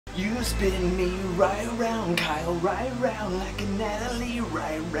You spin me right around, Kyle, right around, like a Natalie,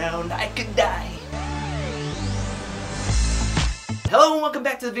 right around, I could die. Hello and welcome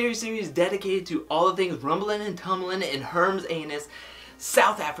back to the video series dedicated to all the things rumbling and tumbling in Herm's anus,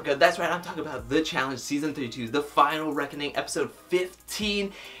 South Africa. That's right, I'm talking about The Challenge Season 32, The Final Reckoning, Episode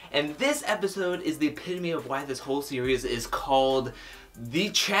 15. And this episode is the epitome of why this whole series is called The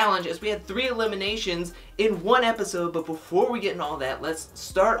Challenge, as we had 3 eliminations in one episode. But before we get into all that, let's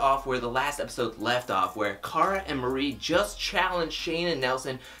start off where the last episode left off, where Cara and Marie just challenged Shane and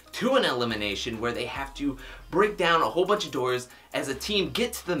Nelson to an elimination where they have to break down a whole bunch of doors as a team,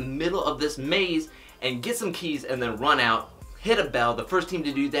 get to the middle of this maze and get some keys and then run out, hit a bell. The first team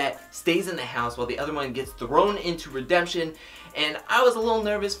to do that stays in the house while the other one gets thrown into redemption. And I was a little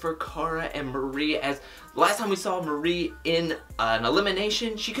nervous for Cara and Marie, as last time we saw Marie in an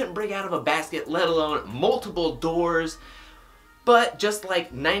elimination, she couldn't break out of a basket, let alone multiple doors. But just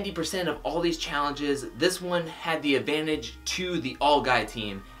like 90% of all these challenges, this one had the advantage to the all-guy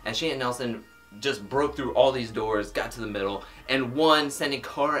team, as Shane and Nelson just broke through all these doors, got to the middle, and won, sending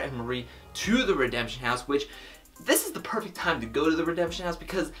Cara and Marie to the redemption house, which this is the perfect time to go to the redemption house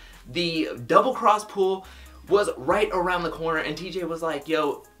because the double cross pool was right around the corner, and TJ was like,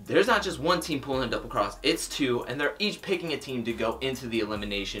 yo, there's not just one team pulling a double cross, it's 2, and they're each picking a team to go into the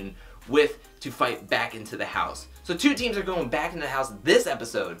elimination with to fight back into the house. So 2 teams are going back into the house this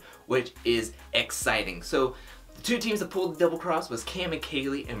episode, which is exciting. So the 2 teams that pulled the double cross was Cam and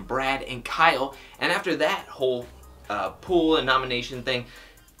Kayleigh and Brad and Kyle, and after that whole pool and nomination thing,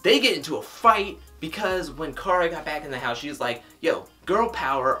 they get into a fight because when Cara got back in the house, she was like, yo, girl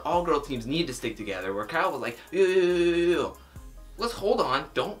power, all girl teams need to stick together. Where Kyle was like, yo, let's hold on,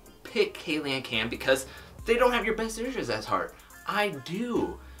 don't pick Kayleigh and Cam because they don't have your best interests at heart. I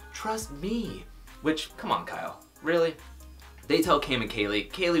do, trust me. Which, come on Kyle, really? They tell Cam and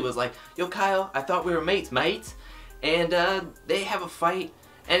Kayleigh. Kayleigh was like, yo Kyle, I thought we were mates, mate. And they have a fight,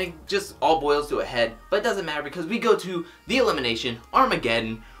 and it just all boils to a head, but it doesn't matter because we go to the elimination,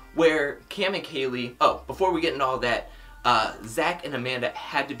 Armageddon, where Cam and Kayleigh, oh, before we get into all that, Zach and Amanda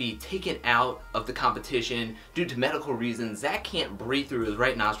had to be taken out of the competition due to medical reasons. Zach can't breathe through his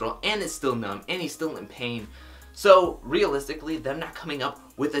right nostril, and it's still numb, and he's still in pain. So, realistically, them not coming up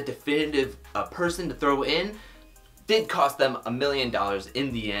with a definitive person to throw in did cost them $1 million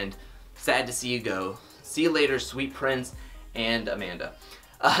in the end. Sad to see you go. See you later, sweet prince and Amanda.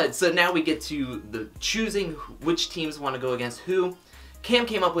 So now we get to the choosing which teams want to go against who. Cam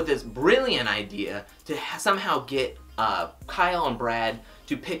came up with this brilliant idea to somehow get Kyle and Brad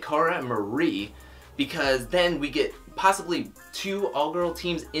to pick Cara and Marie, because then we get possibly 2 all-girl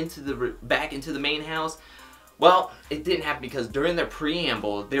teams into back into the main house. Well, it didn't happen because during their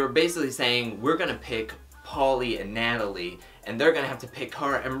preamble, they were basically saying, we're going to pick Paulie and Natalie, and they're going to have to pick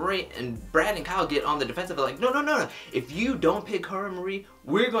Cara and Marie, and Brad and Kyle get on the defensive, like, no, if you don't pick Cara and Marie,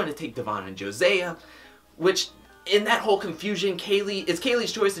 we're going to take Devon and Josiah, which, in that whole confusion, it's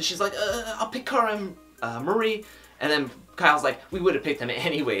Kayleigh's choice, and she's like, I'll pick Cara and Marie, and then Kyle's like, we would have picked them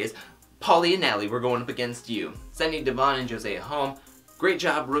anyways. Paulie and Natalie, we're going up against you. Sending Devon and Josiah home. Great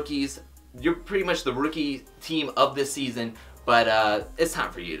job, rookies. You're pretty much the rookie team of this season, but it's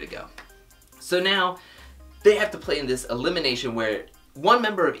time for you to go. So now, they have to play in this elimination where one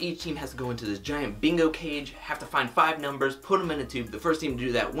member of each team has to go into this giant bingo cage, have to find 5 numbers, put them in a tube. The first team to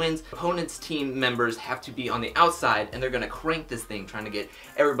do that wins. Opponent's team members have to be on the outside, and they're going to crank this thing, trying to get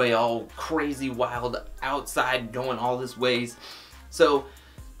everybody all crazy, wild, outside, going all this ways. So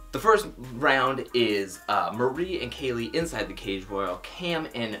the first round is Marie and Kayleigh inside the cage, while Cam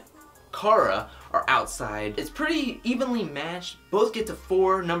and Cara are outside. It's pretty evenly matched. Both get to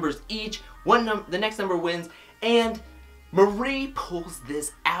 4 numbers each. The next number wins, and Marie pulls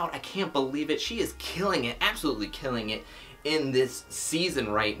this out. I can't believe it. She is killing it, absolutely killing it in this season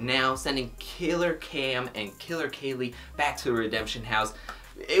right now, sending Killer Cam and Killer Kayleigh back to the redemption house.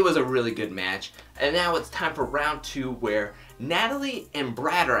 It was a really good match. And now it's time for round 2, where Natalie and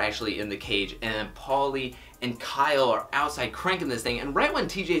Brad are actually in the cage, and then Paulie and Kyle are outside cranking this thing. And right when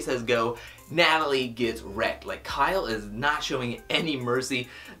TJ says go, Natalie gets wrecked. Like, Kyle is not showing any mercy.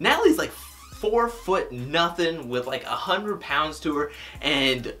 Natalie's like 4 foot nothing with like 100 pounds to her,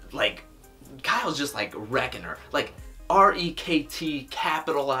 and like Kyle's just like wrecking her. Like R-E-K-T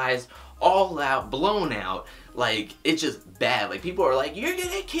capitalized, all out, blown out. Like, it's just bad. Like, people are like, you're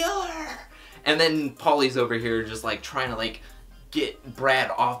gonna kill her. And then Paulie's over here just like trying to like get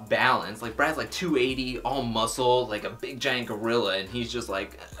Brad off balance. Like, Brad's like 280, all muscle, like a big giant gorilla, and he's just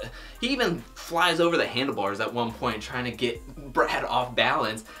like, he even flies over the handlebars at one point trying to get Brad off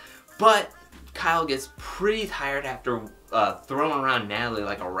balance. But Kyle gets pretty tired after throwing around Natalie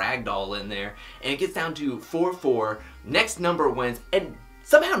like a rag doll in there, and it gets down to 4-4. Next number wins, and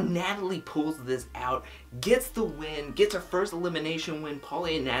somehow Natalie pulls this out, gets the win, gets her first elimination win.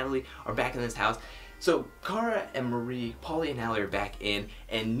 Paulie and Natalie are back in this house. So Cara and Marie, Paulie and Natalie are back in,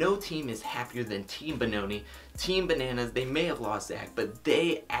 and no team is happier than Team Benoni. Team Bananas, they may have lost Zach, but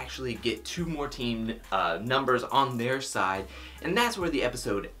they actually get 2 more team numbers on their side, and that's where the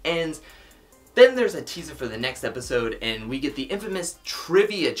episode ends. Then there's a teaser for the next episode, and we get the infamous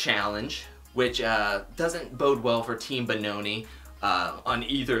trivia challenge, which doesn't bode well for Team Benoni on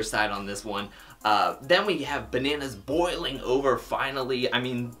either side on this one. Then we have Bananas boiling over finally. I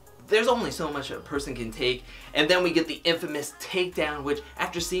mean, there's only so much a person can take. And then we get the infamous takedown, which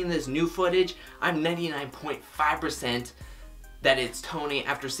after seeing this new footage, I'm 99.5% that it's Tony.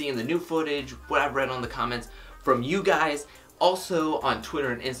 After seeing the new footage, what I've read on the comments from you guys, also on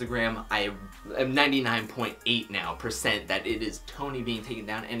Twitter and Instagram, I am 99.8% now that it is Tony being taken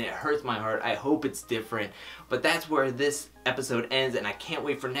down, and it hurts my heart. I hope it's different, but that's where this episode ends, and I can't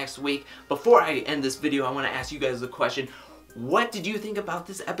wait for next week. Before I end this video, I want to ask you guys a question. What did you think about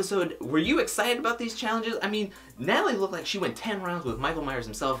this episode? Were you excited about these challenges? I mean, Natalie looked like she went 10 rounds with Michael Myers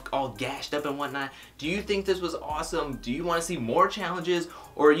himself, all gashed up and whatnot. Do you think this was awesome? Do you want to see more challenges?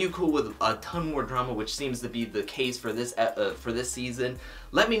 Or are you cool with a ton more drama, which seems to be the case for this season?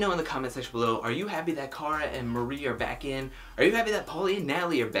 Let me know in the comment section below. Are you happy that Cara and Marie are back in? Are you happy that Paulie and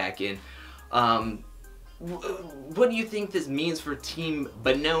Natalie are back in? What do you think this means for Team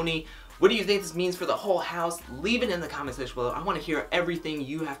Benoni? What do you think this means for the whole house? Leave it in the comment section below. I want to hear everything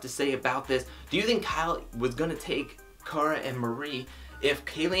you have to say about this. Do you think Kyle was going to take Cara and Marie if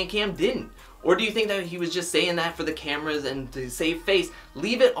Kayleigh and Cam didn't? Or do you think that he was just saying that for the cameras and to save face?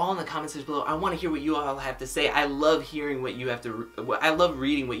 Leave it all in the comment section below. I want to hear what you all have to say. I love hearing what you have to, I love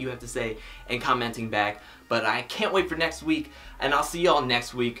reading what you have to say and commenting back. But I can't wait for next week, and I'll see y'all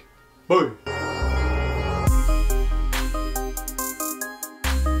next week. Bye.